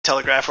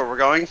telegraph where we're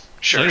going?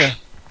 Sure. Oh, yeah.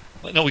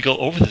 No, we go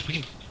over this. We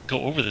can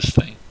go over this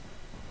thing.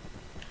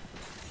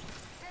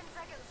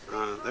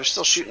 They're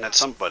still shooting at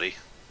somebody.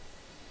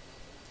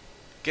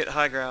 Get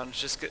high ground.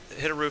 Just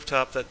hit a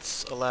rooftop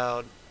that's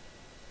allowed.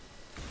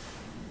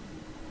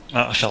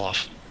 I fell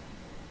off.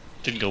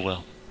 Didn't go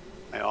well.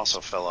 I also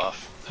fell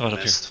off. How about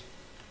Missed.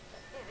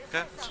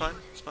 Okay, it's fine.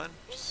 It's fine.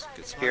 Just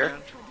get some Here? high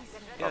ground.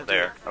 Yeah, Oh,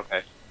 there.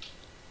 Okay.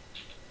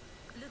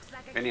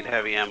 I need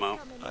heavy ammo.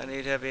 I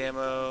need heavy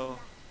ammo.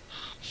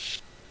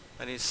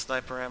 I need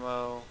sniper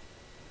ammo.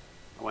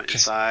 I went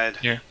inside.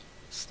 Here.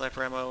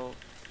 Sniper ammo.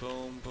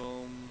 Boom,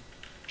 boom.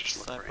 Just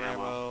look Sniper for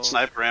ammo. ammo.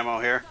 Sniper ammo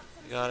here.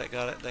 Got it,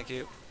 got it. Thank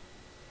you.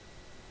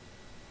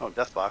 Oh,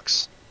 death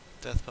box.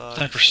 Death box.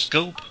 Sniper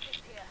scope.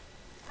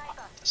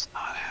 Does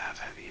not have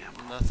heavy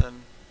ammo.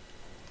 Nothing.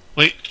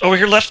 Wait, over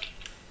here left.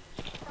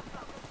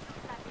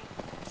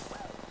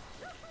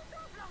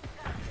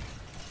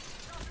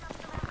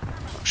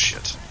 Oh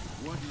shit.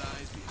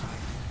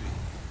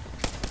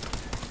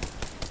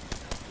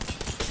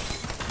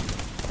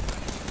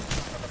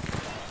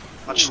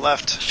 Much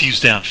left. Fuse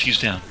down, fuse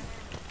down.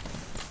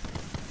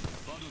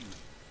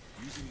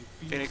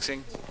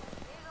 Phoenixing.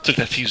 Took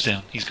that fuse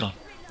down. He's gone.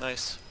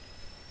 Nice.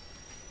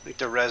 I think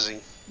they're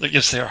rezzing. Look,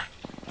 yes, they are.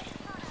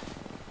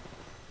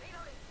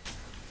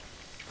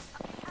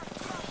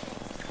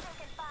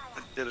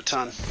 Did a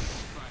ton.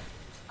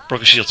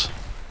 Broken shields.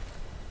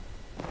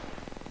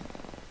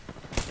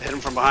 Hit him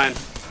from behind.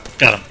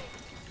 Got him.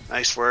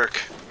 Nice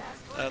work.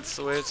 That's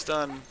the way it's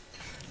done.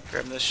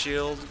 Grabbing this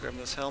shield, grabbing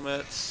this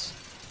helmets,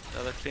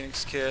 another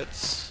Phoenix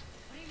kits,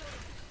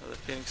 another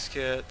Phoenix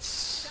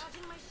kits.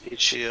 Heat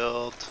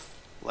shield.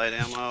 Light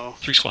ammo.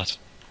 3 squads.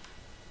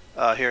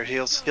 Here,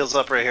 heals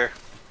up right here.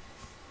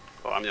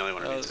 Oh, I'm the only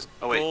one who needs it.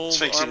 Oh wait, Gold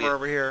Sphinx, you armor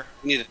over here.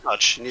 need a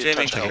touch. You need a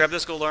Jamie, touch. grab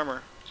this gold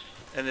armor,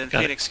 and then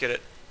Got Phoenix kit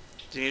it.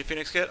 Do you need a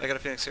Phoenix kit? I got a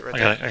Phoenix kit right I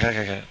there. got it,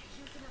 I got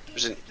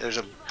it. There's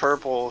a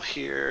purple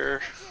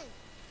here.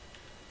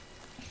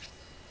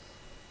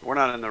 We're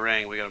not in the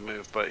ring. We gotta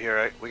move. But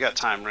here, we got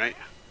time, right?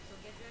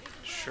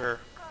 Sure.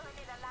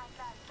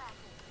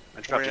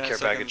 I dropped a 49 care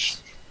package.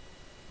 seconds.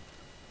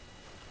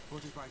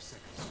 45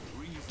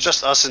 seconds.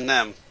 Just us and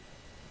them.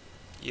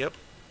 Yep.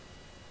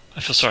 I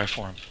feel sorry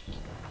for him.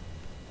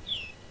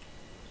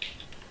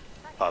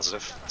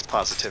 Positive. It's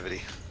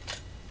positivity.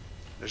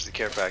 There's the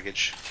care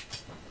package.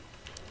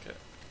 Okay.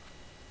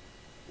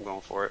 I'm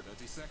going for it.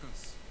 30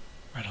 seconds.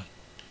 Right on.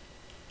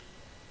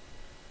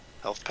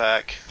 Health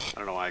pack. I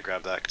don't know why I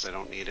grabbed that because I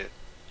don't need it.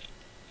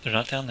 They're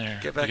not down there.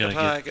 Get back up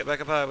high. Get back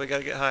up high. We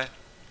gotta get high.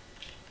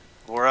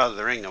 We're out of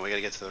the ring though. We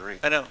gotta get to the ring.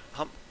 I know.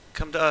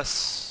 Come to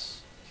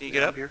us. Can you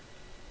get up? Here?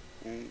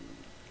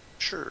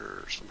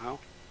 Sure. Somehow.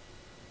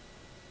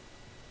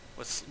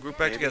 Let's group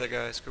back Maybe. together,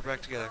 guys. Group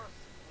back together.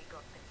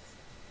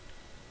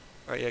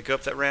 Alright, yeah, go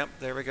up that ramp.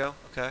 There we go.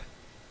 Okay.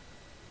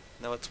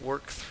 Now let's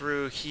work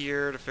through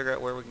here to figure out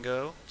where we can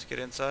go to get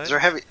inside. Is there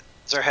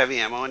heavy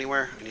ammo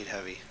anywhere? I need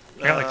heavy.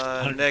 I got like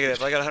 100.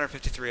 Negative. I got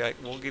 153.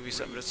 We'll give you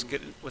something.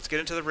 Let's get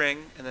into the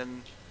ring and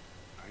then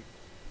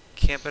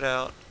camp it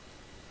out.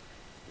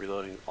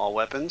 Reloading all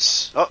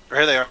weapons. Oh,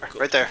 here they are.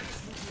 Cool. Right there.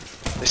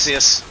 They see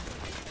us.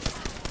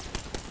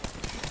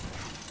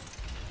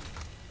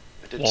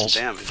 I did Walls.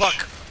 some damage.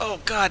 Fuck! Oh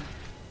god!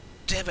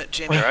 Damn it,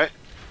 Jamie. You alright?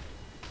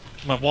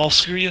 Did my wall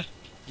screw you?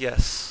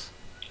 Yes.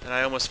 And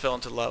I almost fell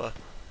into lava.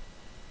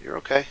 You're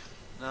okay.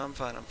 No, I'm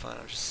fine. I'm fine.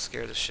 I'm just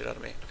scared the shit out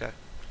of me. Okay.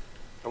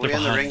 Are we They're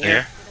in the behind ring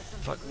there. here?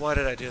 Fuck. Why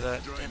did I do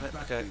that? Damn it.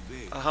 Okay.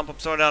 I'm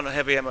throwing down a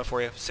heavy ammo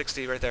for you.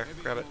 60 right there.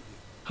 Grab it.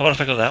 How about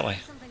if I go that way?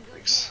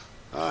 Thanks.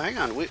 Hang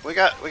on. We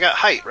got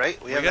height,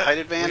 right? We have a height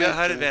advantage. We got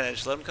height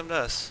advantage. Let them come to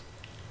us.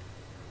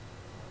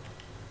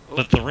 Oh.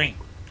 But the ring.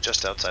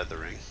 Just outside the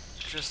ring.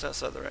 Just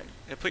outside the ring.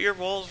 And put your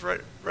walls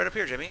right up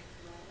here, Jimmy.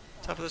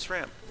 Top of this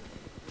ramp.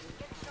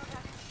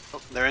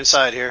 Oh, they're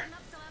inside here.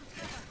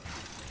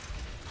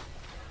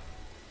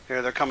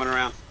 Here, they're coming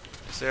around.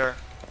 Yes, they are.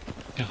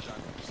 Go.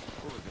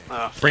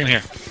 Oh, Bring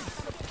him here.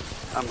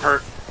 I'm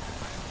hurt.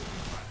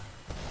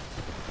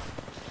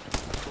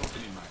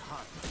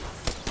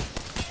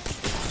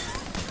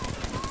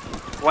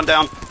 One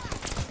down.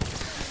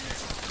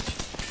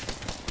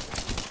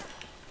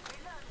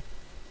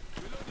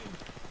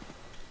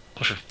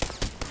 Push her.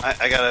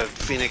 I got a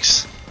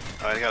Phoenix.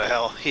 I got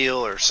a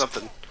heal or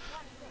something.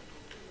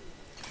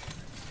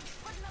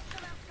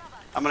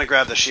 I'm gonna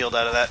grab the shield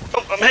out of that.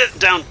 Oh, I'm hit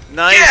down.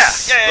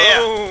 Nice. Yeah.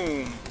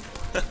 Boom.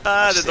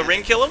 Did the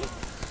ring kill him?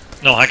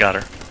 No, I got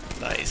her.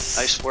 Nice.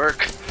 Nice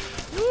work.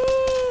 Woo.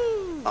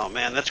 Oh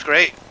man, that's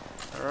great.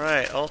 All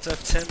right, Alt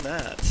F10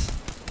 that.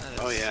 That is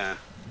Oh yeah,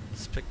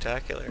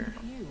 spectacular.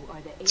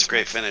 it's a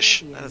great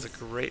finish. That is a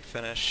great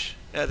finish.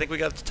 Yeah, I think we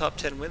got the top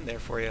 10 win there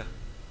for you.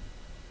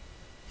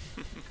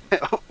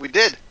 We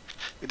did.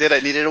 I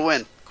needed a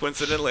win.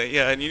 Coincidentally,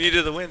 yeah, and you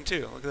needed the win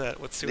too. Look at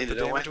that. Let's see what the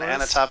Needed a damage win was.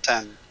 and a top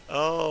 10.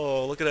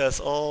 Oh, look at us,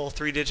 all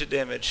 3-digit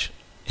damage.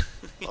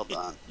 Well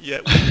done.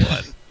 Yet we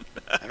won.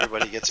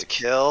 Everybody gets a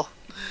kill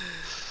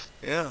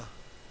Yeah.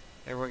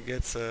 Everyone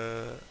gets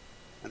and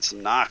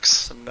some knocks.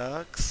 some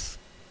knocks.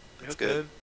 That's good. good.